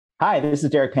Hi, this is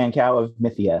Derek Pankow of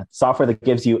Mythia, software that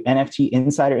gives you NFT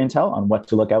insider intel on what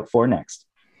to look out for next.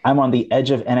 I'm on the Edge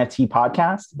of NFT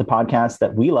podcast, the podcast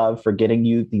that we love for getting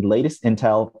you the latest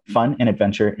intel, fun, and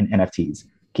adventure in NFTs.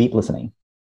 Keep listening.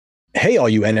 Hey, all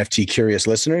you NFT curious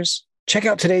listeners. Check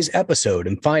out today's episode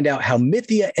and find out how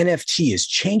Mythia NFT is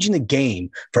changing the game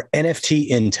for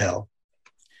NFT intel.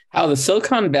 How the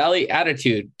Silicon Valley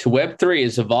attitude to Web3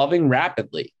 is evolving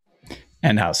rapidly.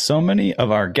 And how so many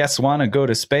of our guests want to go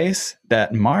to space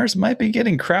that Mars might be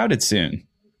getting crowded soon.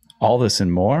 All this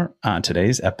and more on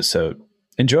today's episode.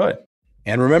 Enjoy.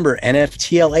 And remember,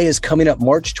 NFTLA is coming up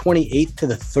March 28th to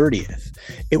the 30th.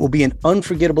 It will be an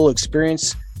unforgettable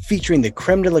experience featuring the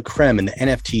creme de la creme in the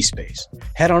NFT space.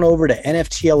 Head on over to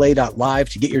nftla.live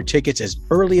to get your tickets as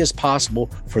early as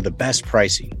possible for the best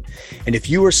pricing. And if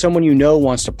you or someone you know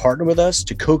wants to partner with us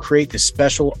to co-create this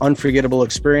special, unforgettable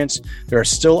experience, there are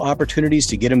still opportunities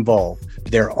to get involved.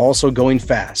 They're also going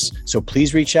fast. So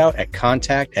please reach out at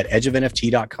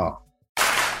contact@edgeofnft.com.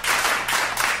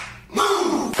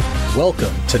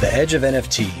 Welcome to the Edge of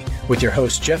NFT with your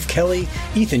hosts Jeff Kelly,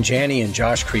 Ethan Janney, and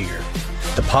Josh Krieger.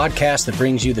 The podcast that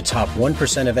brings you the top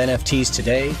 1% of NFTs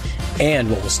today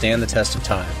and what will stand the test of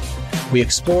time. We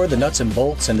explore the nuts and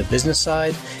bolts and the business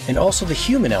side, and also the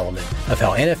human element of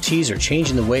how NFTs are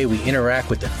changing the way we interact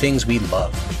with the things we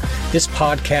love. This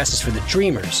podcast is for the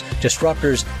dreamers,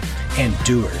 disruptors, and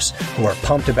doers who are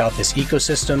pumped about this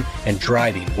ecosystem and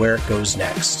driving where it goes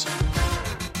next.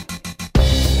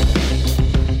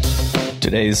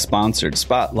 Today's sponsored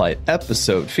Spotlight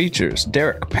episode features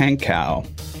Derek Pankow,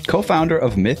 co-founder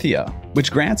of Mythia,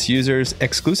 which grants users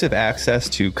exclusive access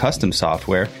to custom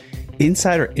software,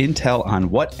 insider intel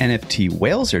on what NFT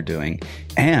whales are doing,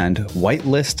 and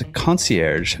whitelist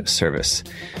concierge service.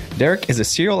 Derek is a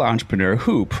serial entrepreneur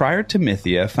who, prior to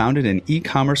Mythia, founded an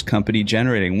e-commerce company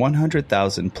generating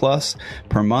 $100,000 plus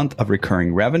per month of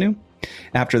recurring revenue.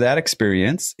 After that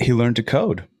experience, he learned to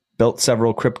code, built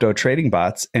several crypto trading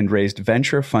bots, and raised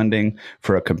venture funding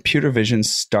for a computer vision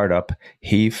startup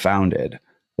he founded.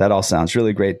 That all sounds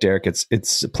really great, Derek.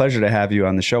 It's a pleasure to have you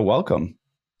on the show. Welcome.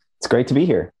 It's great to be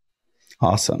here.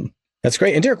 Awesome. That's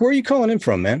great. And Derek, where are you calling in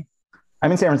from, man?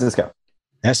 I'm in San Francisco.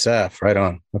 SF, right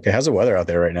on. Okay, how's the weather out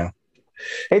there right now?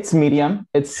 It's medium.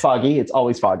 It's foggy. It's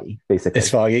always foggy, basically. It's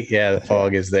foggy. Yeah, the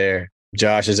fog is there.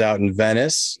 Josh is out in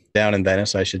Venice, down in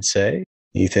Venice, I should say.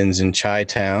 Ethan's in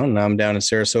Chi-Town, and I'm down in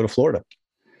Sarasota, Florida.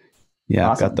 Yeah,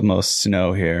 Awesome. I've got the most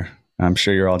snow here. I'm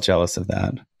sure you're all jealous of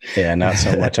that. Yeah, not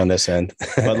so much on this end.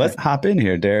 But let's hop in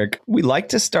here, Derek. We like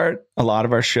to start a lot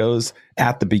of our shows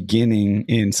at the beginning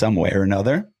in some way or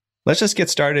another. Let's just get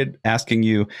started asking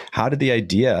you, how did the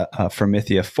idea for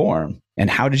Mythia form? And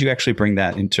how did you actually bring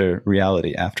that into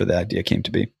reality after the idea came to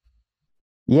be?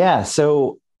 Yeah,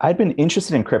 so I'd been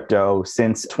interested in crypto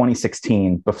since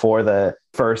 2016, before the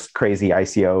first crazy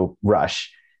ICO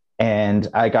rush. And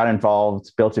I got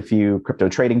involved, built a few crypto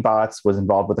trading bots, was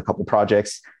involved with a couple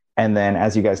projects. And then,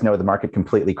 as you guys know, the market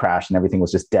completely crashed and everything was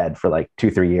just dead for like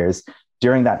 2-3 years.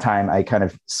 During that time, I kind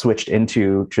of switched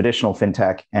into traditional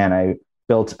fintech, and I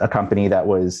built a company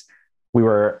we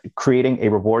were creating a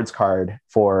rewards card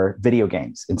for video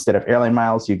games. Instead of airline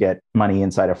miles, you get money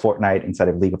inside of Fortnite, inside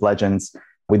of League of Legends.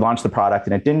 We launched the product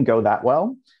and it didn't go that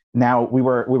well. Now we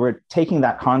were taking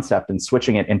that concept and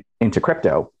switching it into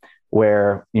crypto,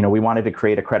 where we wanted to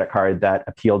create a credit card that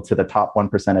appealed to the top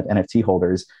 1% of NFT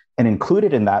holders. And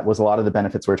included in that was a lot of the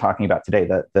benefits we're talking about today,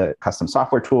 the custom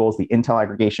software tools, the intel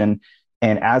aggregation.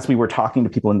 And as we were talking to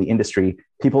people in the industry,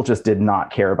 people just did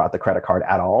not care about the credit card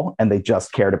at all. And they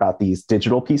just cared about these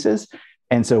digital pieces.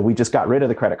 And so we just got rid of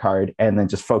the credit card and then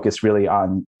just focused really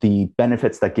on the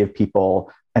benefits that give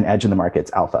people an edge in the markets,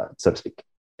 alpha, so to speak.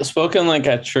 Spoken like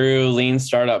a true lean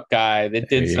startup guy that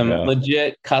did some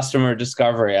legit customer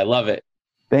discovery. I love it.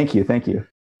 Thank you. Thank you.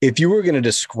 If you were going to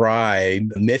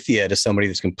describe Mythia to somebody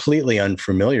that's completely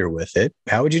unfamiliar with it,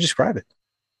 how would you describe it?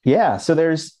 Yeah, so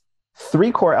there's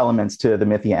 3 core elements to the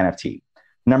Mythia NFT.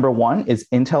 Number 1 is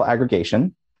intel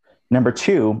aggregation. Number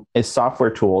 2 is software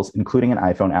tools, including an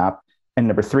iPhone app. And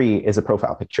number 3 is a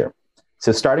profile picture.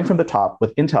 So starting from the top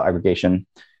with intel aggregation,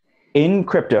 in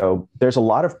crypto, there's a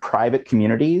lot of private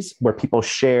communities where people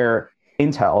share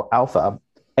intel, alpha.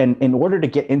 And in order to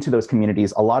get into those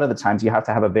communities, a lot of the times you have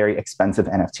to have a very expensive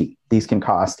NFT. These can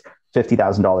cost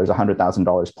 $50,000,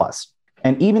 $100,000 plus.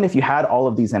 And even if you had all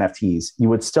of these NFTs, you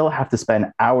would still have to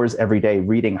spend hours every day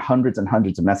reading hundreds and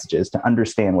hundreds of messages to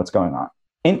understand what's going on.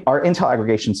 In our intel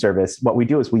aggregation service, what we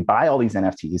do is we buy all these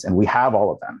NFTs and we have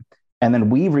all of them. And then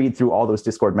we read through all those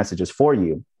Discord messages for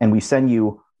you. And we send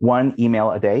you 1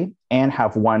 email a day and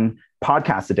have 1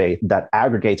 podcasts a day that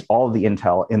aggregates all of the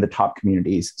intel in the top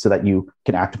communities so that you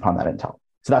can act upon that intel.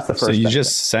 So that's the first. So you benefit.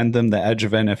 just send them the Edge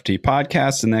of NFT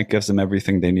podcast, and that gives them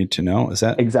everything they need to know. Is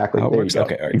that exactly how it works?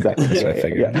 Okay, right. Exactly. That's what I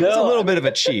figured. It's a little bit of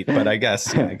a cheat, but I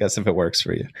guess if it works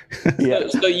for you.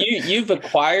 So you've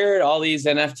acquired all these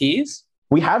NFTs?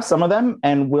 We have some of them,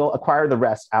 and we'll acquire the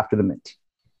rest after the mint.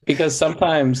 Because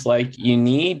sometimes, like, you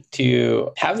need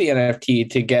to have the NFT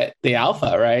to get the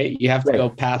alpha, right? You have to go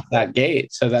past that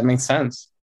gate. So that makes sense.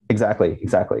 Exactly.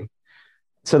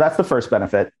 So that's the first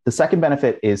benefit. The second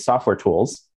benefit is software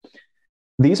tools.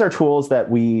 These are tools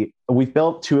that we've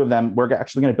built 2 of them. We're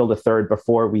actually going to build a third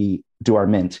before we do our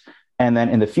mint. And then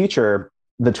in the future,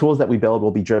 the tools that we build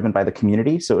will be driven by the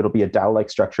community. So it'll be a DAO-like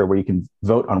structure where you can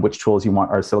vote on which tools you want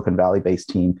our Silicon Valley-based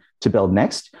team to build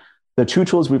next. The 2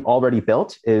 tools we've already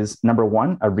built is, number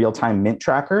 1, a real-time mint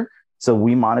tracker. So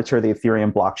we monitor the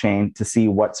Ethereum blockchain to see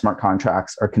what smart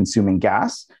contracts are consuming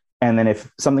gas. And then if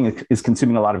something is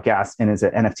consuming a lot of gas and is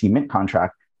an NFT mint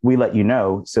contract, we let you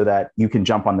know so that you can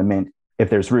jump on the mint if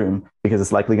there's room, because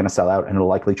it's likely going to sell out and it'll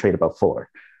likely trade above floor.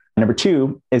 Number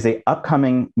 2 is a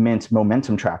upcoming mint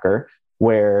momentum tracker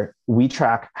where we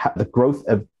track the growth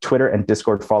of Twitter and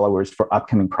Discord followers for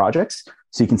upcoming projects.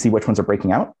 So you can see which ones are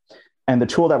breaking out. And the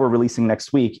tool that we're releasing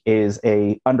next week is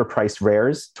a underpriced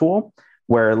rares tool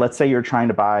where, let's say you're trying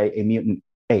to buy a mutant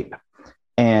ape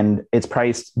and it's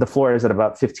priced, the floor is at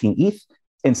about 15 ETH.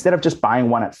 Instead of just buying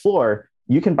one at floor,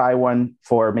 you can buy one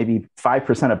for maybe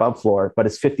 5% above floor, but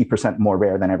it's 50% more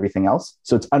rare than everything else.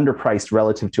 So it's underpriced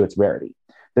relative to its rarity.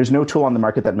 There's no tool on the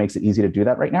market that makes it easy to do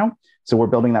that right now. So we're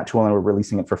building that tool and we're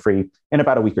releasing it for free in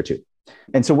about a week or 2.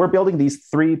 And so we're building these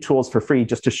 3 tools for free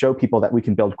just to show people that we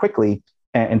can build quickly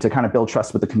and to kind of build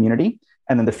trust with the community.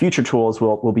 And then the future tools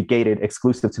will be gated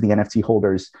exclusive to the NFT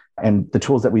holders. And the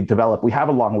tools that we develop, we have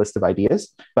a long list of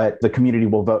ideas, but the community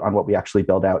will vote on what we actually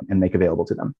build out and make available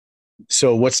to them.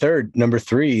 So what's third? Number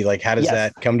 3, like how does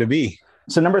that come to be?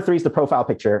 So number 3 is the profile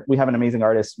picture. We have an amazing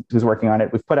artist who's working on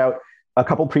it. We've put out a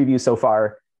couple previews so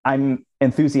far. I'm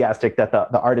enthusiastic that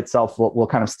the art itself will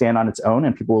kind of stand on its own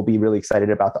and people will be really excited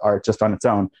about the art just on its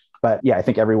own. But yeah, I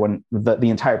think the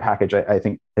entire package, I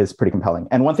think is pretty compelling.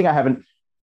 And one thing I haven't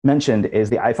mentioned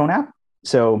is the iPhone app.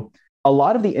 So a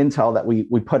lot of the intel that we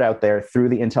put out there through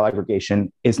the intel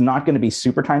aggregation is not going to be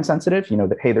super time sensitive.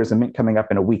 That, hey, there's a mint coming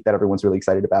up in a week that everyone's really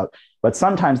excited about. But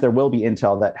sometimes there will be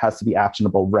intel that has to be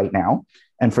actionable right now.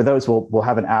 And for those, we'll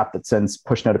have an app that sends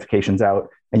push notifications out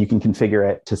and you can configure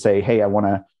it to say, hey, I want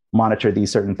to monitor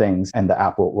these certain things. And the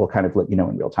app will kind of let you know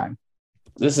in real time.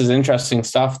 This is interesting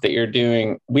stuff that you're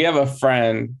doing. We have a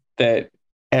friend that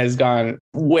has gone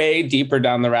way deeper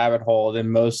down the rabbit hole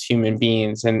than most human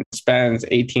beings and spends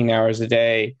 18 hours a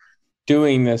day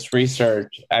doing this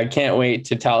research. I can't wait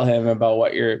to tell him about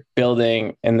what you're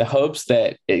building in the hopes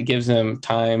that it gives him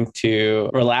time to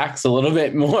relax a little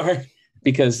bit more,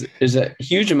 because there's a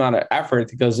huge amount of effort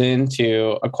that goes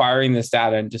into acquiring this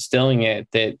data and distilling it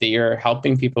that you're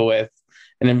helping people with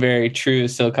in a very true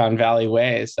Silicon Valley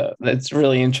way. So that's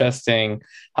really interesting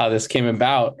how this came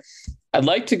about. I'd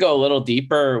like to go a little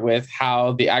deeper with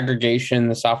how the aggregation,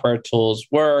 the software tools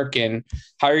work and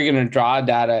how you're going to draw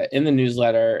data in the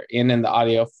newsletter and in the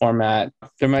audio format.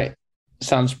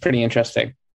 Sounds pretty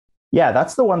interesting. Yeah,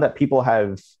 that's the one that people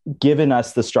have given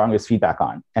us the strongest feedback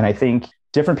on. And I think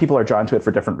different people are drawn to it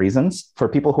for different reasons. For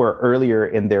people who are earlier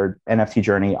in their NFT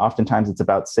journey, oftentimes it's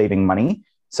about saving money.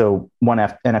 So one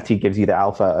NFT gives you the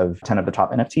alpha of 10 of the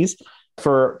top NFTs.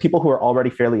 For people who are already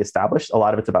fairly established, a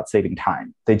lot of it's about saving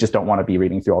time. They just don't want to be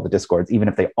reading through all the Discords, even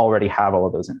if they already have all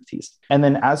of those NFTs. And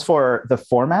then as for the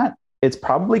format, it's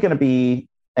probably going to be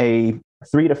a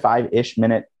 3 to 5-ish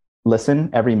minute listen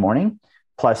every morning,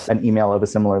 plus an email of a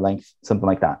similar length, something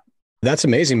like that. That's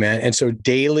amazing, man. And so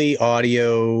daily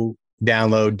audio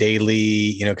download,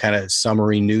 daily, kind of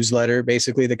summary newsletter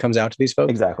basically that comes out to these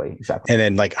folks. Exactly. And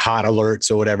then like hot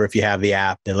alerts or whatever, if you have the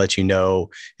app that lets you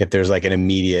know if there's like an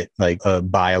immediate, like a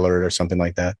buy alert or something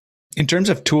like that. In terms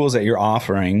of tools that you're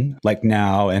offering, like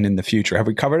now and in the future, have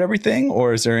we covered everything,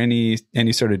 or is there any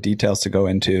sort of details to go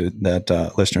into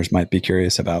that listeners might be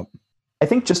curious about? I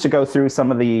think just to go through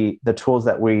some of the tools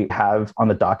that we have on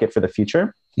the docket for the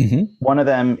future. Mm-hmm. One of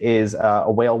them is a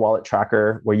whale wallet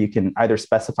tracker where you can either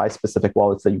specify specific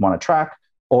wallets that you want to track,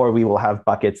 or we will have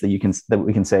buckets that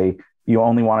we can say you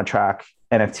only want to track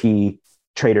NFT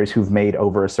traders who've made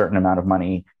over a certain amount of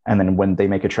money. And then when they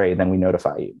make a trade, then we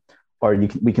notify you. Or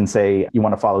we can say you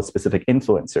want to follow specific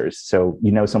influencers. So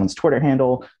someone's Twitter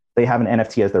handle, they have an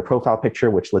NFT as their profile picture,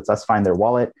 which lets us find their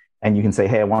wallet. And you can say,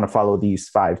 hey, I want to follow these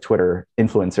 5 Twitter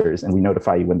influencers, and we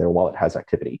notify you when their wallet has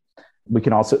activity.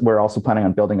 We're also planning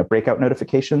on building a breakout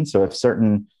notification. So if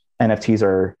certain NFTs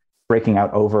are breaking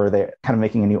out over, they're kind of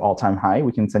making a new all-time high,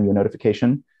 we can send you a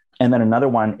notification. And then another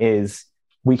one is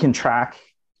we can track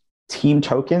team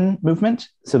token movement.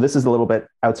 So this is a little bit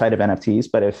outside of NFTs,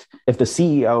 but if the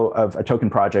CEO of a token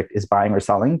project is buying or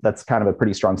selling, that's kind of a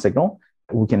pretty strong signal.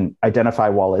 We can identify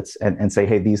wallets and say,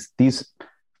 hey, these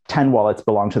 10 wallets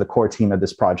belong to the core team of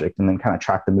this project, and then kind of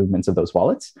track the movements of those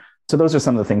wallets. So those are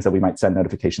some of the things that we might send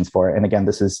notifications for. And again,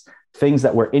 this is things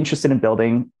that we're interested in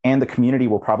building, and the community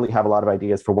will probably have a lot of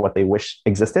ideas for what they wish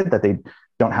existed that they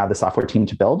don't have the software team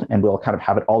to build. And we'll kind of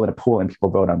have it all in a pool and people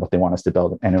vote on what they want us to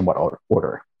build and in what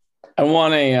order. I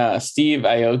want a Steve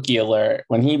Aoki alert.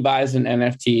 When he buys an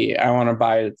NFT, I want to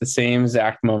buy it at the same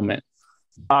exact moment.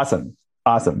 Awesome.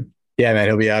 Yeah, man,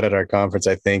 he'll be out at our conference.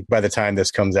 I think by the time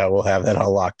this comes out, we'll have that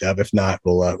all locked up. If not,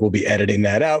 we'll be editing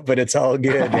that out. But it's all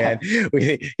good, man.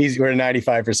 We're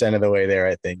 95% of the way there,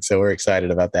 I think. So we're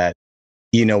excited about that.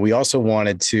 We also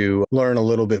wanted to learn a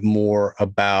little bit more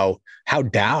about how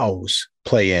DAOs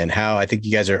play in. How I think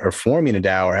you guys are forming a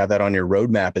DAO or have that on your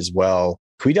roadmap as well.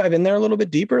 Can we dive in there a little bit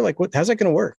deeper? Like, how's that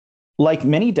going to work? Like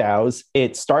many DAOs,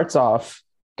 it starts off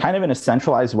kind of in a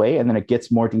centralized way, and then it gets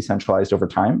more decentralized over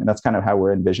time. And that's kind of how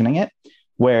we're envisioning it,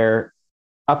 where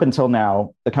up until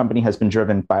now, the company has been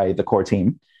driven by the core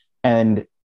team. And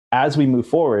as we move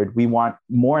forward, we want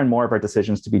more and more of our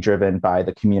decisions to be driven by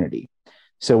the community.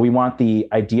 So we want the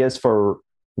ideas for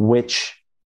which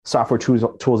software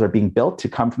tools are being built to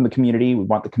come from the community. We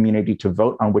want the community to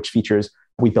vote on which features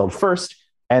we build first.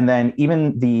 And then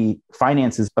even the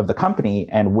finances of the company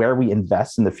and where we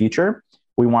invest in the future,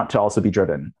 we want to also be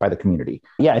driven by the community.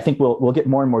 Yeah, I think we'll get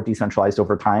more and more decentralized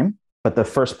over time. But the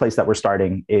first place that we're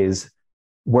starting is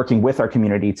working with our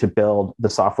community to build the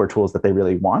software tools that they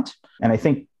really want. And I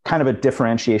think kind of a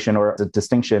differentiation or a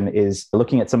distinction is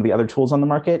looking at some of the other tools on the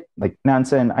market, like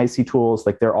Nansen, IC tools,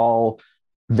 like they're all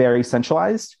very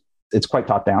centralized. It's quite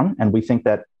top down. And we think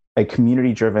that a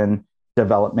community-driven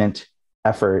development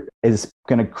effort is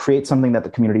going to create something that the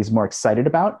community is more excited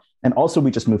about. And also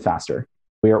we just move faster.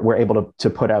 We're able to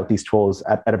put out these tools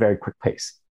at a very quick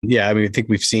pace. Yeah, I mean, I think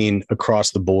we've seen across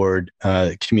the board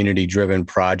community-driven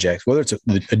projects, whether it's a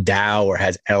DAO or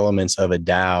has elements of a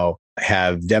DAO,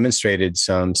 have demonstrated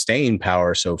some staying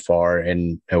power so far.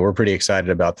 And we're pretty excited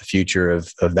about the future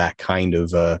of that kind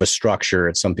of a structure.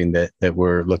 It's something that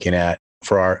we're looking at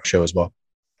for our show as well.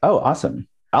 Oh, awesome.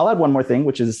 I'll add one more thing,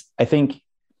 which is I think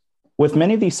with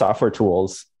many of these software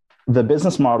tools, the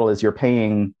business model is you're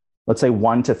paying, let's say,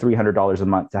 $100 to $300 a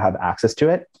month to have access to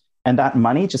it. And that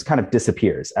money just kind of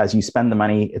disappears. As you spend the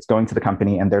money, it's going to the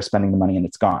company and they're spending the money and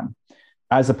it's gone.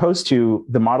 As opposed to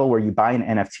the model where you buy an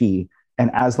NFT, and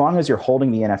as long as you're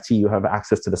holding the NFT, you have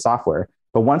access to the software.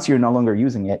 But once you're no longer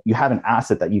using it, you have an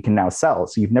asset that you can now sell.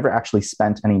 So you've never actually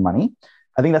spent any money.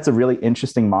 I think that's a really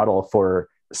interesting model for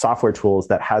software tools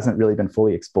that hasn't really been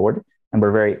fully explored. And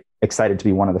we're very excited to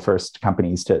be one of the first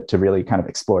companies to really kind of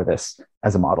explore this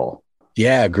as a model.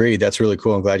 Yeah, agreed. That's really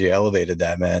cool. I'm glad you elevated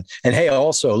that, man. And hey,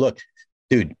 also, look,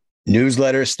 dude,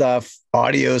 newsletter stuff,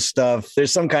 audio stuff.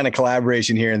 There's some kind of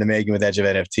collaboration here in the making with Edge of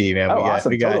NFT, man. Awesome.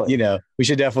 We got, Totally. We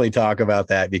should definitely talk about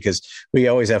that because we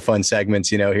always have fun segments,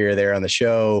 here or there on the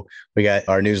show. We got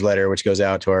our newsletter, which goes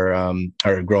out to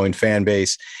our growing fan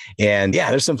base. And yeah,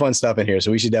 there's some fun stuff in here.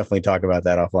 So we should definitely talk about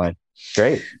that offline.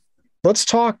 Great. Let's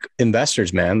talk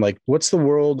investors, man. Like, what's the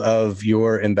world of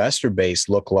your investor base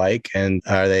look like? And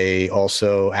are they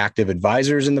also active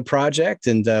advisors in the project?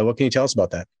 And what can you tell us about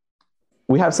that?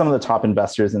 We have some of the top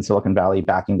investors in Silicon Valley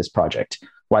backing this project.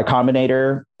 Y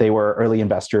Combinator, they were early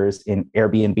investors in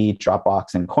Airbnb,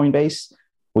 Dropbox, and Coinbase.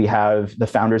 We have the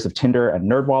founders of Tinder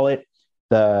and NerdWallet,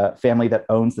 the family that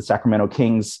owns the Sacramento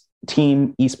Kings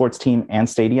team, esports team, and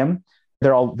stadium.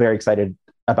 They're all very excited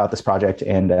about this project.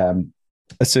 And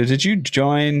so did you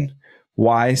join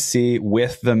YC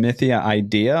with the Mythia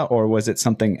idea, or was it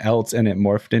something else and it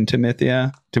morphed into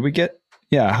Mythia?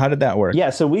 How did that work? Yeah,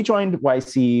 so we joined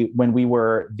YC when we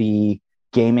were the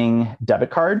gaming debit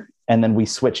card, and then we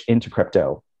switched into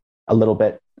crypto a little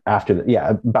bit after,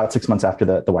 about 6 months after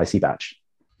the YC batch.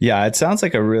 Yeah, it sounds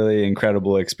like a really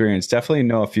incredible experience. Definitely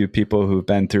know a few people who've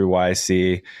been through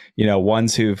YC,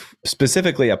 ones who've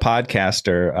specifically a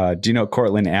podcaster. Do you know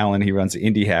Cortland Allen? He runs the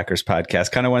Indie Hackers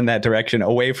podcast, kind of went that direction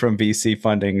away from VC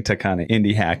funding to kind of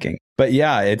indie hacking. But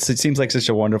yeah, it seems like such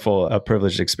a wonderful,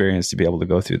 privileged experience to be able to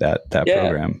go through that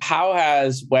program. How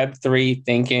has Web3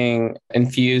 thinking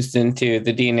infused into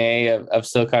the DNA of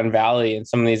Silicon Valley and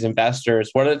some of these investors?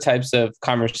 What are the types of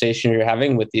conversations you're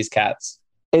having with these cats?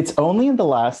 It's only in the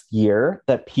last year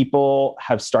that people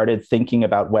have started thinking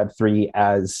about Web3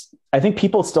 as, I think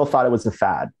people still thought it was a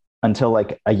fad until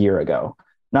like a year ago.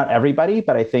 Not everybody,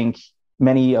 but I think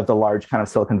many of the large kind of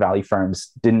Silicon Valley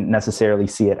firms didn't necessarily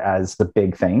see it as the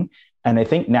big thing. And I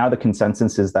think now the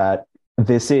consensus is that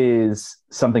this is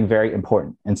something very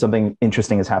important and something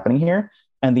interesting is happening here.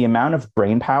 And the amount of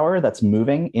brain power that's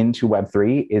moving into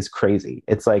Web3 is crazy.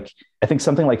 It's like, I think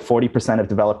something like 40% of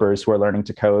developers who are learning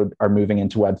to code are moving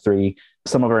into Web3.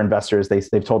 Some of our investors,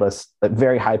 they've told us that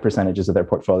very high percentages of their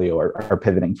portfolio are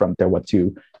pivoting from their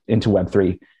Web2 into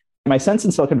Web3. My sense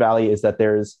in Silicon Valley is that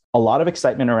there's a lot of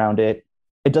excitement around it.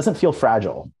 It doesn't feel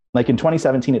fragile. Like in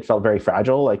 2017, it felt very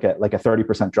fragile, like a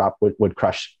 30% drop would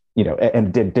crush,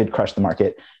 and did crush the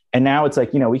market. And now it's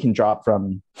like, we can drop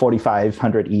from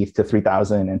 4,500 ETH to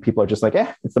 3,000 and people are just like,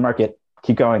 it's the market,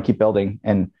 keep going, keep building.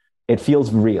 And it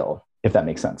feels real, if that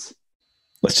makes sense.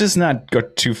 Let's just not go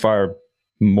too far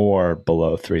more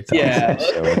below 3,000. Yeah.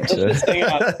 Let's just hang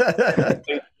on.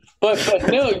 But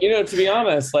no, to be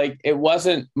honest, like it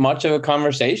wasn't much of a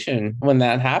conversation when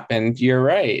that happened. You're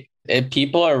right.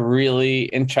 People are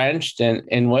really entrenched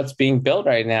in what's being built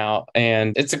right now,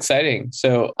 and it's exciting.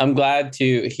 So I'm glad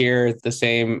to hear the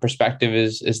same perspective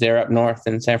as there up north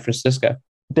in San Francisco.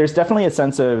 There's definitely a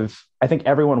sense of, I think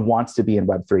everyone wants to be in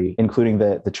Web3, including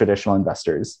the traditional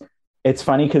investors. It's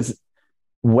funny because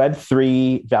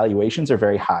Web3 valuations are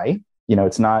very high.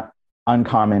 It's not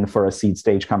uncommon for a seed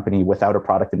stage company without a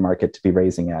product in market to be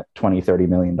raising at $20-30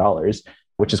 million,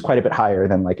 which is quite a bit higher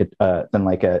than like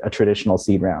a traditional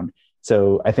seed round.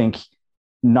 So I think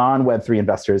non-Web3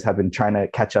 investors have been trying to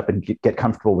catch up and get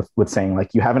comfortable with saying,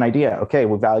 like, you have an idea, okay,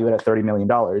 we'll value it at $30 million.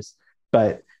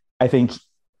 But I think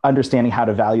understanding how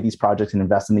to value these projects and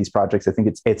invest in these projects, I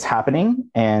think it's happening.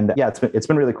 And yeah, it's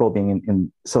been really cool being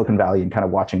in Silicon Valley and kind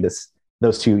of watching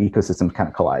those two ecosystems kind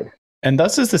of collide. And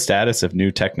thus is the status of new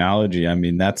technology. I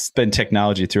mean, that's been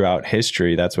technology throughout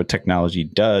history. That's what technology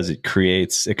does. It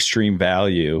creates extreme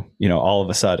value, all of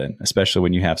a sudden, especially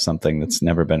when you have something that's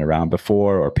never been around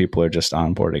before or people are just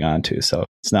onboarding onto. So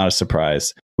it's not a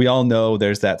surprise. We all know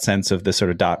there's that sense of the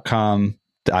sort of dot-com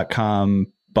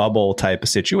bubble type of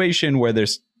situation where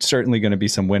there's certainly going to be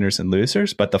some winners and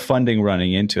losers, but the funding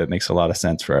running into it makes a lot of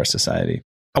sense for our society.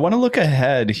 I want to look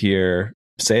ahead here.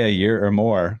 Say a year or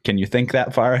more. Can you think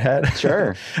that far ahead?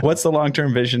 Sure. What's the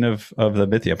long-term vision of the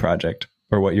Mythia project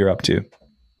or what you're up to?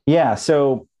 Yeah.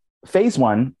 So phase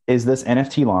one is this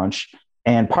NFT launch.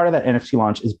 And part of that NFT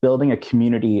launch is building a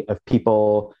community of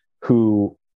people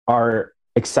who are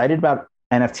excited about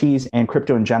NFTs and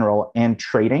crypto in general and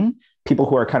trading, people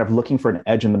who are kind of looking for an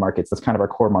edge in the markets. That's kind of our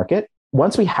core market.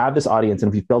 Once we have this audience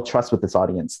and we've built trust with this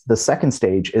audience, the second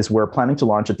stage is we're planning to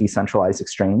launch a decentralized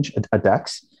exchange, a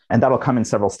DEX, and that'll come in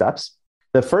several steps.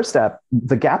 The first step,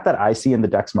 the gap that I see in the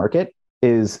DEX market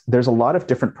is there's a lot of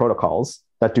different protocols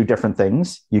that do different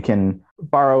things. You can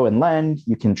borrow and lend,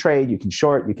 you can trade, you can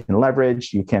short, you can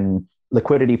leverage, you can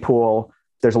liquidity pool.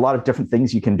 There's a lot of different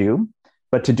things you can do.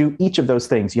 But to do each of those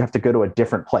things, you have to go to a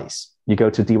different place. You go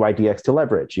to DYDX to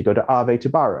leverage, you go to Aave to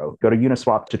borrow, go to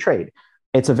Uniswap to trade.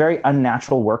 It's a very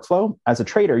unnatural workflow. As a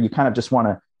trader, you kind of just want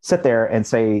to sit there and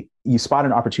say, you spot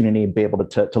an opportunity and be able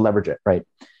to leverage it, right?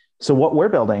 So what we're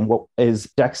building is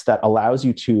DEX that allows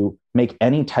you to make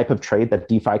any type of trade that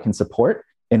DeFi can support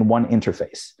in one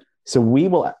interface. So we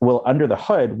will under the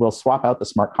hood, we'll swap out the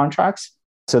smart contracts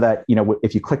so that,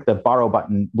 if you click the borrow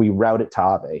button, we route it to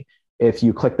Aave. If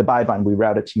you click the buy button, we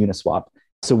route it to Uniswap.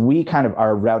 So we kind of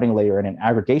are a routing layer and an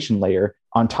aggregation layer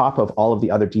on top of all of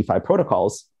the other DeFi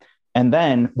protocols. And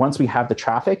then once we have the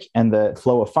traffic and the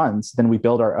flow of funds, then we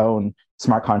build our own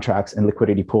smart contracts and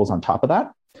liquidity pools on top of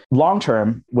that. Long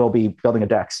term, we'll be building a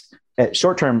DEX.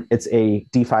 Short term, it's a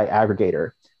DeFi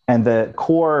aggregator. And the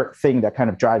core thing that kind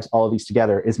of drives all of these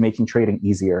together is making trading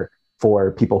easier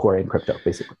for people who are in crypto,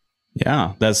 basically.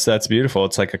 Yeah, that's beautiful.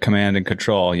 It's like a command and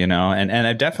control, and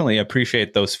I definitely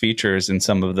appreciate those features in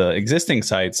some of the existing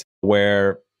sites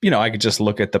where, I could just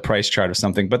look at the price chart of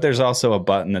something, but there's also a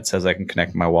button that says I can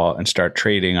connect my wallet and start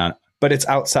trading on, but it's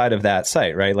outside of that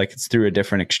site, right? Like it's through a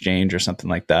different exchange or something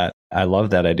like that. I love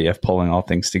that idea of pulling all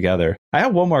things together. I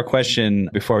have one more question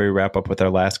before we wrap up with our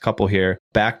last couple here.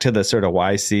 Back to the sort of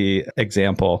YC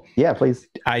example. Yeah, please.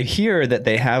 I hear that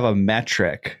they have a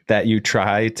metric that you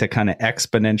try to kind of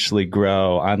exponentially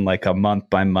grow on like a month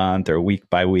by month or week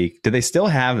by week. Do they still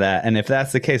have that? And if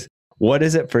that's the case, what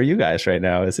is it for you guys right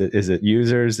now? Is it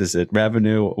users? Is it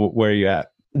revenue? Where are you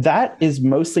at? That is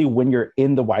mostly when you're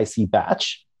in the YC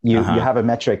batch. You have a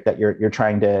metric that you're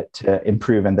trying to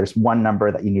improve, and there's one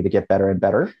number that you need to get better and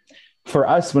better. For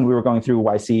us, when we were going through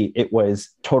YC, it was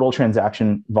total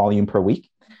transaction volume per week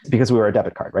because we were a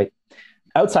debit card, right?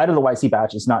 Outside of the YC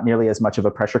batch, it's not nearly as much of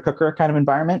a pressure cooker kind of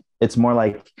environment. It's more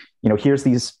like, here's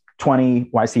these 20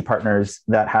 YC partners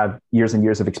that have years and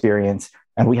years of experience,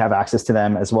 and we have access to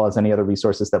them as well as any other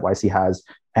resources that YC has.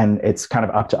 And it's kind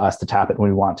of up to us to tap it when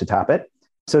we want to tap it.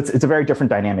 So it's a very different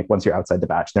dynamic once you're outside the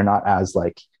batch. They're not as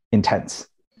intense.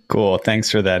 Cool. Thanks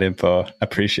for that info.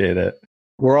 Appreciate it.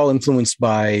 We're all influenced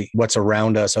by what's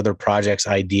around us, other projects,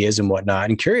 ideas, and whatnot.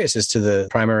 And curious as to the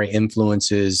primary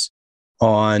influences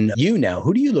on you now.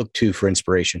 Who do you look to for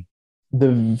inspiration?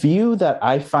 The view that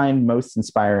I find most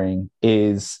inspiring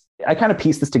is, I kind of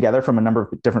pieced this together from a number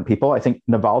of different people. I think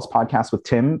Naval's podcast with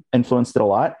Tim influenced it a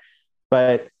lot,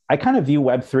 but I kind of view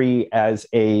Web3 as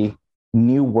a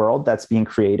new world that's being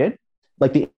created.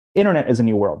 Like the internet is a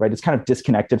new world, right? It's kind of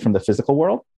disconnected from the physical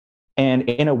world. And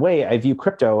in a way, I view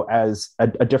crypto as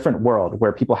a different world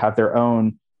where people have their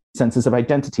own senses of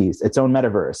identities, its own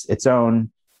metaverse, its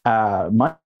own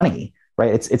money,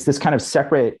 right? It's this kind of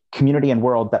separate community and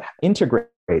world that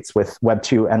integrates with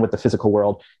Web2 and with the physical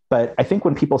world. But I think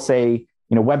when people say,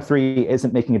 Web3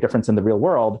 isn't making a difference in the real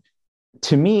world,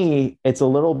 to me, it's a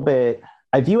little bit,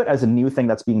 I view it as a new thing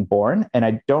that's being born. And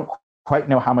I don't quite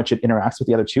know how much it interacts with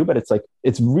the other two, but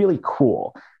it's really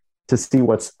cool to see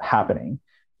what's happening.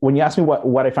 When you ask me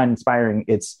what I find inspiring,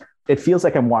 it feels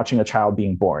like I'm watching a child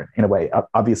being born in a way.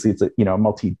 Obviously, it's a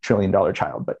multi-trillion-dollar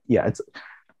child, but yeah, it's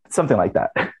something like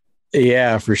that.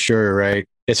 Yeah, for sure. Right.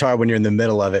 It's hard when you're in the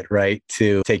middle of it, right,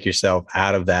 to take yourself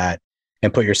out of that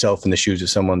and put yourself in the shoes of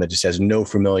someone that just has no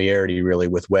familiarity really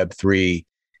with Web3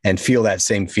 and feel that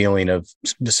same feeling of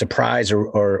surprise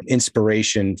or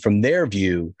inspiration from their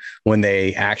view when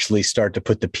they actually start to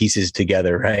put the pieces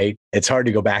together, right? It's hard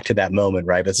to go back to that moment,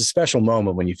 right? But it's a special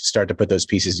moment when you start to put those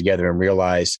pieces together and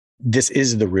realize this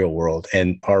is the real world,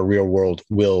 and our real world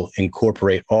will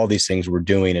incorporate all these things we're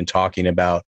doing and talking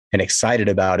about and excited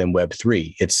about in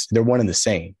Web3. They're one and the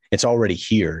same. It's already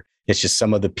here. It's just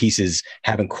some of the pieces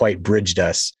haven't quite bridged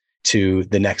us to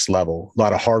the next level. A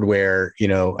lot of hardware,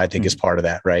 I think is part of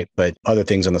that, right? But other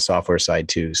things on the software side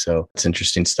too. So it's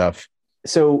interesting stuff.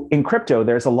 So in crypto,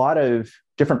 there's a lot of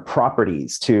different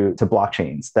properties to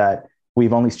blockchains that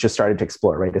we've only just started to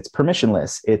explore, right? It's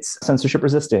permissionless, it's censorship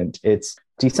resistant, it's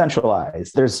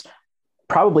decentralized. There's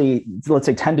probably, let's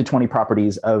say 10 to 20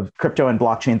 properties of crypto and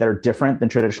blockchain that are different than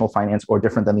traditional finance or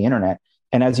different than the internet.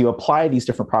 And as you apply these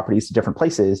different properties to different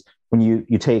places, when you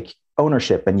take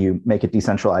ownership and you make it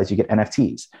decentralized, you get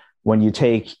NFTs. When you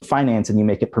take finance and you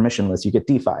make it permissionless, you get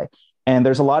DeFi. And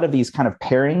there's a lot of these kind of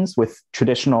pairings with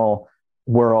traditional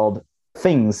world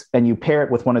things, and you pair it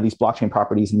with one of these blockchain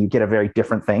properties and you get a very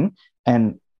different thing.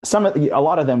 And a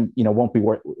lot of them, won't be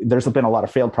worth. There's been a lot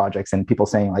of failed projects and people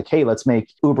saying like, hey, let's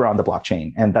make Uber on the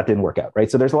blockchain. And that didn't work out, right?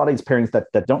 So there's a lot of these pairings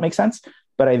that don't make sense.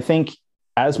 But I think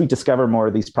as we discover more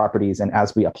of these properties and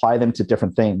as we apply them to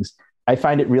different things, I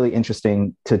find it really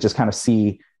interesting to just kind of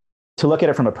to look at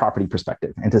it from a property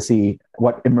perspective and to see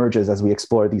what emerges as we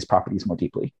explore these properties more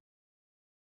deeply.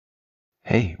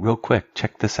 Hey, real quick,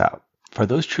 check this out. For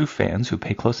those true fans who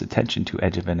pay close attention to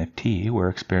Edge of NFT, we're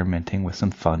experimenting with some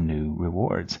fun new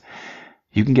rewards.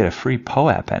 You can get a free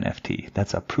POAP NFT.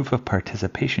 That's a proof of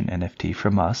participation NFT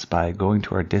from us by going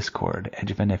to our Discord,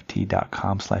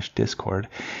 edgeofnft.com/Discord,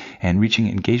 and reaching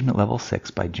engagement level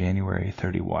 6 by January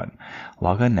 31.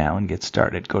 Log on now and get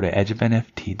started. Go to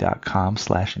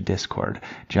edgeofnft.com/Discord.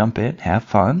 Jump in, have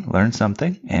fun, learn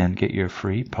something, and get your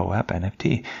free POAP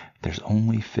NFT. There's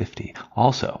only 50.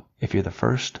 Also, if you're the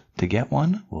first to get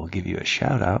one, we'll give you a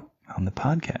shout out on the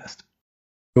podcast.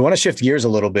 We want to shift gears a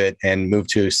little bit and move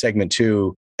to segment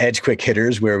 2, Edge Quick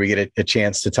Hitters, where we get a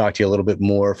chance to talk to you a little bit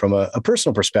more from a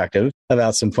personal perspective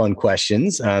about some fun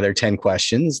questions. There are 10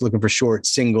 questions, looking for short,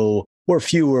 single, or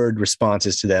few word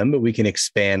responses to them, but we can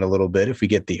expand a little bit if we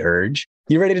get the urge.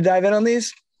 You ready to dive in on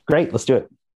these? Great, let's do it.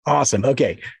 Awesome.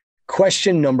 Okay.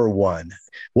 Question number 1.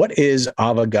 What is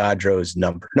Avogadro's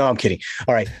number? No, I'm kidding.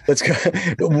 All right, let's go.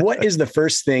 What is the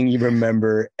first thing you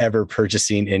remember ever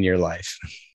purchasing in your life?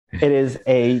 It is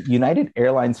a United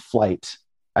Airlines flight.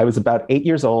 I was about 8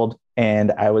 years old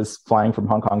and I was flying from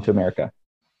Hong Kong to America.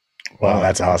 Wow,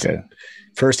 that's awesome. Okay.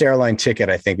 First airline ticket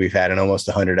I think we've had in almost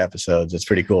 100 episodes. It's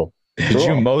pretty cool. Did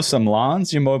you mow some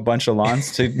lawns? You mow a bunch of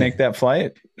lawns to make that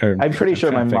flight? I'm pretty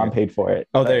sure my mom paid for it.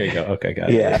 Oh, there you go. Okay, got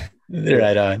it. Yeah.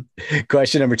 Right on.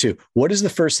 Question number 2. What is the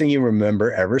first thing you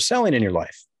remember ever selling in your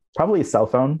life? Probably a cell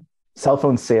phone. Cell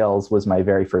phone sales was my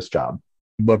very first job.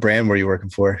 What brand were you working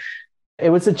for? It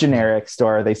was a generic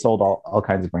store. They sold all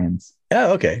kinds of brands.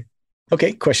 Oh, okay.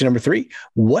 Okay. Question number 3.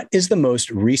 What is the most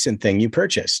recent thing you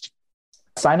purchased?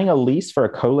 Signing a lease for a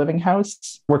co-living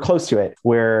house. We're close to it.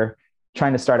 We're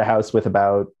trying to start a house with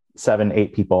about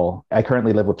 7-8 people. I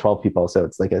currently live with 12 people. So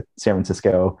it's like a San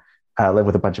Francisco, live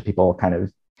with a bunch of people kind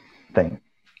of thing.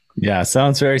 Yeah,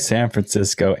 sounds very San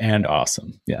Francisco and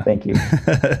awesome. Yeah. Thank you.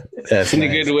 That's a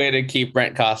good way to keep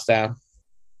rent costs down.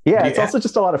 Yeah, it's also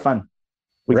just a lot of fun.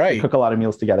 We cook a lot of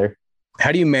meals together.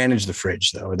 How do you manage the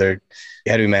fridge, though?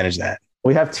 How do you manage that?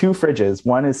 We have 2 fridges.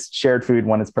 One is shared food,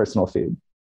 one is personal food.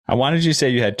 Why did you say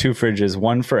you had 2 fridges,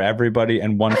 one for everybody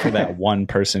and one for that one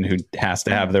person who has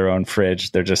to have their own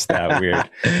fridge? They're just that weird.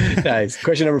 Nice.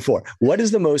 Question number 4. What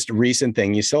is the most recent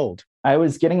thing you sold? I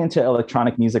was getting into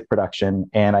electronic music production,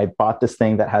 and I bought this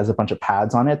thing that has a bunch of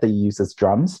pads on it that you use as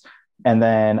drums. And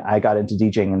then I got into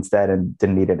DJing instead and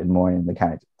didn't need it anymore, and they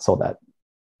kind of sold that.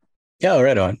 Yeah,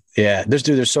 right on. Yeah,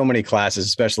 there's so many classes,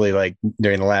 especially like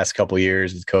during the last couple of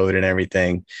years with COVID and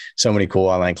everything. So many cool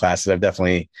online classes. I've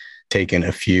definitely taken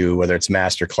a few, whether it's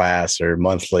master class or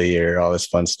monthly or all this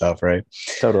fun stuff, right?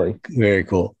 Totally. Very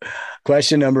cool.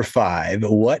 Question number 5.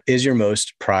 What is your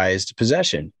most prized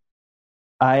possession?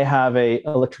 I have a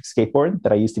electric skateboard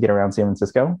that I used to get around San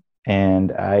Francisco,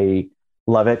 and I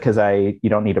love it because you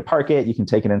don't need to park it. You can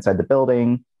take it inside the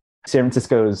building. San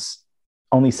Francisco's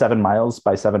only 7 miles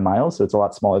by 7 miles, so it's a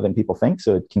lot smaller than people think.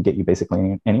 So it can get you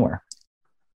basically anywhere.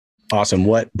 Awesome.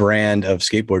 What brand of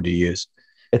skateboard do you use?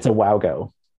 It's a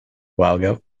Wowgo.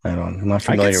 Wowgo? I'm not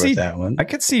familiar with that one. I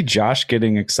could see Josh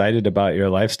getting excited about your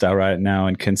lifestyle right now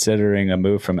and considering a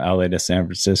move from LA to San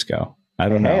Francisco. I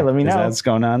don't know. Hey, let me know. What's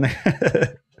going on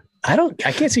there?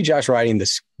 I can't see Josh riding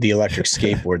the electric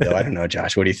skateboard though. I don't know,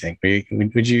 Josh. What do you think?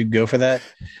 Would you go for that?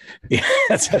 Yeah,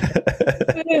 that's what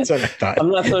I thought. I'm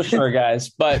not so sure, guys,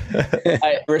 but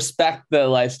I respect the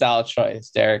lifestyle choice,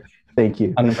 Derek. Thank you.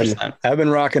 100%. I've been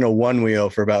rocking a one wheel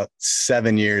for about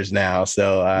 7 years now.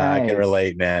 So nice. I can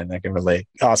relate, man. I can relate.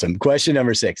 Awesome. Question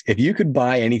number 6. If you could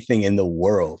buy anything in the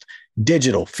world,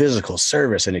 digital, physical,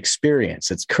 service, and experience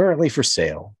that's currently for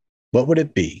sale, what would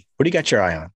it be? What do you got your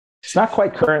eye on? It's not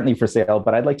quite currently for sale,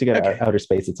 but I'd like to get outer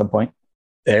space at some point.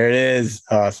 There it is.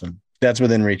 Awesome. That's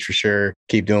within reach for sure.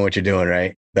 Keep doing what you're doing,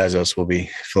 right? Bezos will be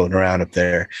floating around up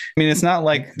there. I mean, it's not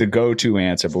like the go-to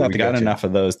answer, but we got enough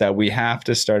of those that we have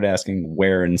to start asking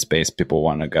where in space people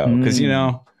want to go. Because,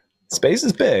 space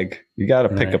is big. You got to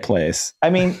pick a place.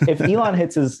 I mean, if Elon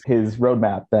hits his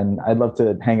roadmap, then I'd love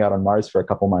to hang out on Mars for a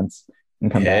couple months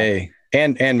and come back.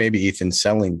 And maybe Ethan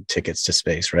selling tickets to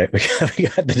space, right? We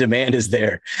got the demand is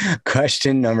there.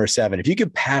 Question number 7. If you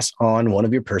could pass on one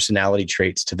of your personality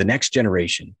traits to the next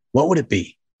generation, what would it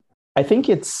be? I think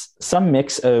it's some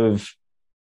mix of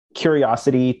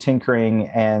curiosity, tinkering,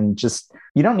 and just,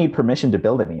 you don't need permission to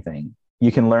build anything.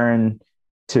 You can learn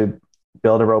to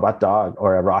build a robot dog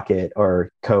or a rocket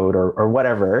or code or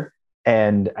whatever.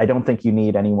 And I don't think you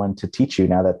need anyone to teach you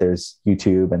now that there's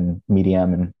YouTube and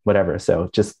Medium and whatever. So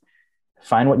just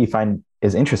find what you find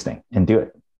is interesting and do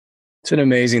it. It's an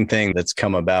amazing thing that's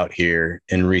come about here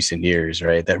in recent years,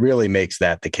 right? That really makes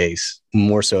that the case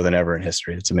more so than ever in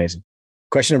history. It's amazing.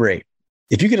 Question number 8.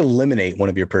 If you could eliminate one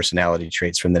of your personality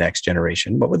traits from the next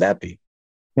generation, what would that be?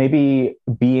 Maybe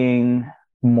being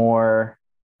more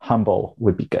humble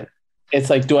would be good. It's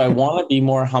like, do I want to be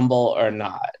more humble or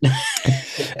not?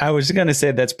 I was going to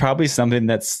say that's probably something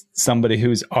that's somebody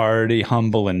who's already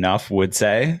humble enough would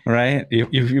say, right?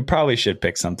 You probably should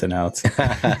pick something else.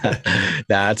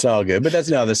 That's all good. But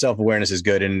the self-awareness is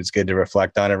good and it's good to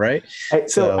reflect on it, right?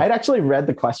 So I'd actually read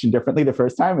the question differently the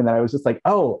first time. And then I was just like,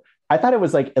 oh, I thought it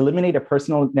was like eliminate a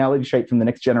personality trait from the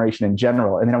next generation in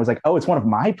general. And then I was like, oh, it's one of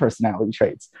my personality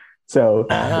traits. So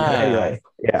anyway,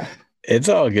 yeah. It's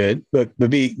all good, but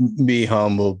be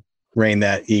humble, rein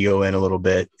that ego in a little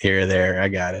bit here or there. I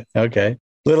got it. Okay.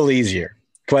 Little easier.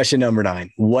 Question number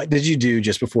 9. What did you do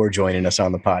just before joining us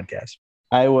on the podcast?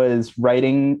 I was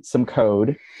writing some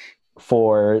code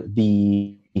for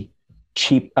the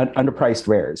cheap, underpriced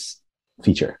rares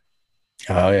feature.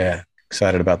 Oh yeah.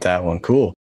 Excited about that one.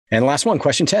 Cool. And last one,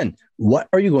 question 10. What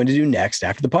are you going to do next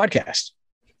after the podcast?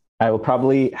 I will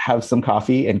probably have some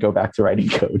coffee and go back to writing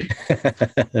code.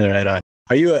 Right on.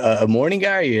 Are you a morning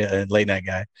guy or are you a late night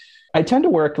guy? I tend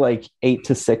to work like 8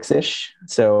 to 6-ish.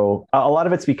 So a lot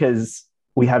of it's because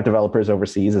we have developers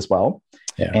overseas as well.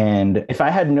 Yeah. And if I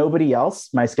had nobody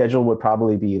else, my schedule would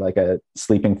probably be like a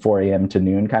sleeping 4 a.m. to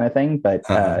noon kind of thing. But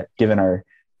given our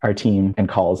team and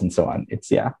calls and so on,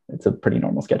 it's a pretty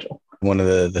normal schedule. One of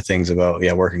the things about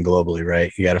working globally,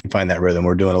 right? You got to find that rhythm.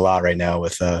 We're doing a lot right now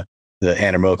with the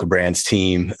Animoca Brands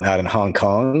team out in Hong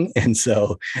Kong. And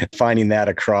so finding that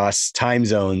across time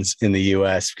zones in the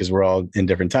US, because we're all in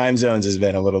different time zones, has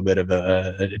been a little bit of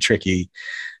a tricky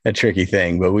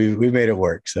thing, but we've made it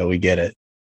work. So we get it.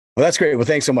 Well, that's great. Well,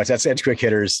 thanks so much. That's Edge Quick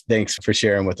Hitters. Thanks for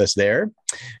sharing with us there.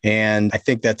 And I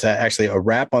think that's actually a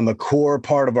wrap on the core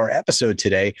part of our episode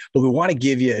today. But we want to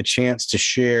give you a chance to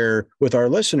share with our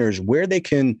listeners where they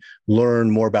can learn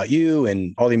more about you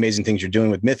and all the amazing things you're doing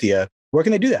with Mythia. Where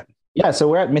can they do that? Yeah, so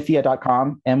we're at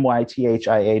mythia.com,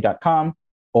 mythia.com,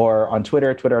 or on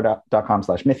Twitter,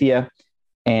 twitter.com/Mythia.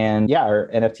 And yeah,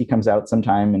 our NFT comes out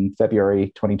sometime in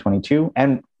February 2022.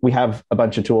 And we have a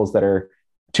bunch of tools that are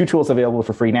 2 tools available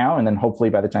for free now. And then hopefully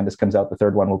by the time this comes out, the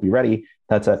third one will be ready.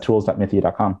 That's at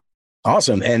tools.mythia.com.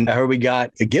 Awesome. And I heard we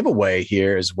got a giveaway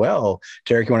here as well.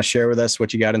 Derek, you want to share with us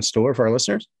what you got in store for our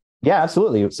listeners? Yeah,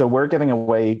 absolutely. So we're giving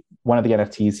away one of the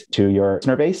NFTs to your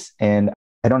listener base. And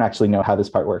I don't actually know how this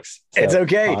part works. So, it's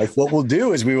okay. What we'll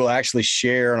do is we will actually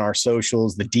share on our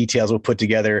socials the details. We'll put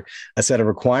together a set of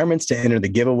requirements to enter the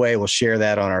giveaway. We'll share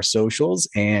that on our socials,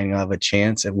 and you'll have a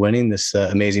chance at winning this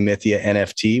amazing Mythia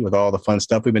NFT with all the fun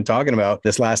stuff we've been talking about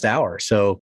this last hour.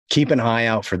 So keep an eye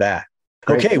out for that.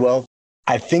 Great. Okay, well,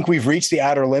 I think we've reached the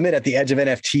outer limit at the edge of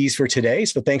NFTs for today.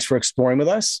 So thanks for exploring with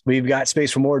us. We've got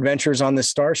space for more adventures on this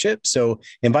starship. So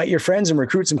invite your friends and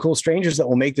recruit some cool strangers that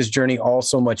will make this journey all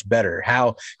so much better.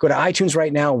 How? Go to iTunes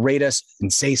right now, rate us,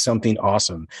 and say something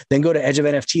awesome. Then go to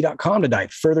edgeofnft.com to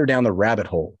dive further down the rabbit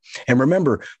hole. And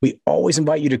remember, we always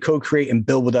invite you to co-create and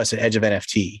build with us at Edge of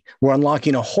NFT. We're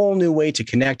unlocking a whole new way to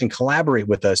connect and collaborate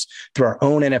with us through our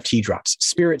own NFT drops,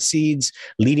 Spirit Seeds,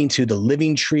 leading to the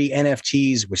Living Tree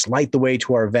NFTs, which light the way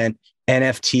to our event,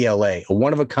 NFT LA, a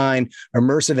one-of-a-kind,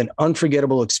 immersive, and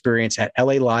unforgettable experience at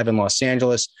LA Live in Los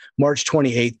Angeles, March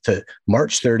 28th to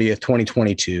March 30th,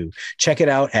 2022. Check it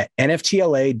out at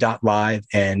nftla.live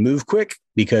and move quick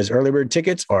because early bird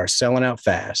tickets are selling out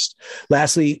fast.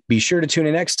 Lastly, be sure to tune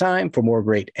in next time for more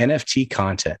great NFT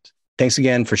content. Thanks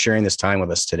again for sharing this time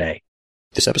with us today.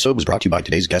 This episode was brought to you by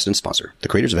today's guest and sponsor. The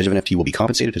creators of Edge of NFT will be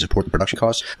compensated to support the production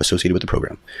costs associated with the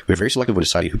program. We are very selective when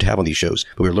deciding who to have on these shows,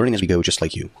 but we are learning as we go just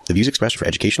like you. The views expressed are for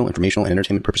educational, informational, and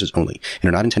entertainment purposes only, and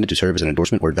are not intended to serve as an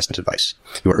endorsement or investment advice.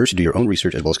 You are urged to do your own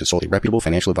research as well as consult a reputable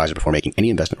financial advisor before making any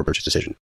investment or purchase decision.